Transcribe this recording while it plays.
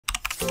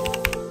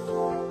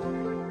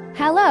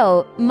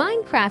Hello,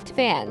 Minecraft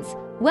fans!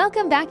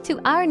 Welcome back to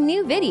our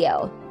new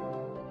video.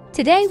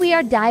 Today we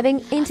are diving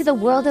into the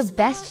world of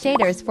best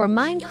shaders for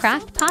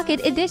Minecraft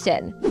Pocket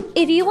Edition.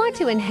 If you want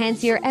to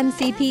enhance your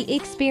MCPE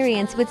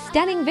experience with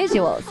stunning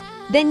visuals,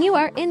 then you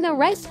are in the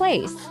right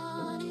place.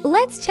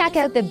 Let's check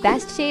out the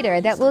best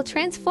shader that will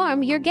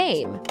transform your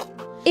game.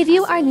 If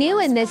you are new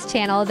in this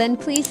channel, then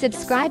please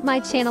subscribe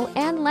my channel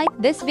and like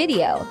this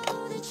video.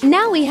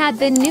 Now we have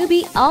the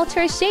Newbie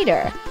Ultra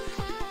Shader.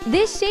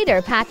 This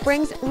shader pack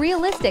brings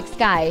realistic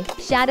sky,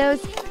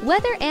 shadows,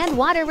 weather and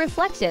water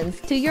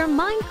reflections to your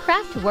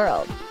Minecraft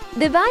world.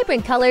 The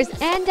vibrant colors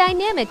and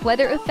dynamic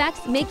weather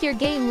effects make your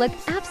game look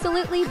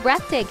absolutely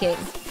breathtaking.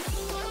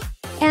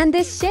 And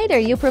this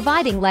shader you're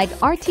providing like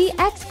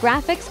RTX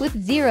graphics with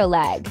zero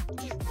lag.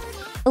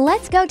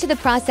 Let's go to the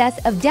process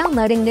of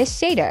downloading this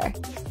shader.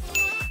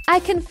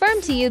 I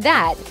confirm to you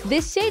that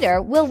this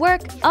shader will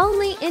work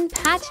only in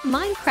patched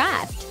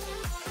Minecraft.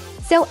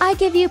 So I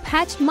give you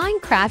patched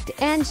Minecraft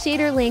and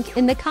shader link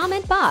in the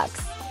comment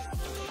box.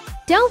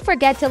 Don't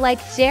forget to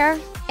like, share,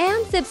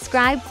 and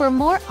subscribe for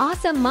more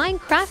awesome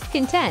Minecraft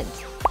content.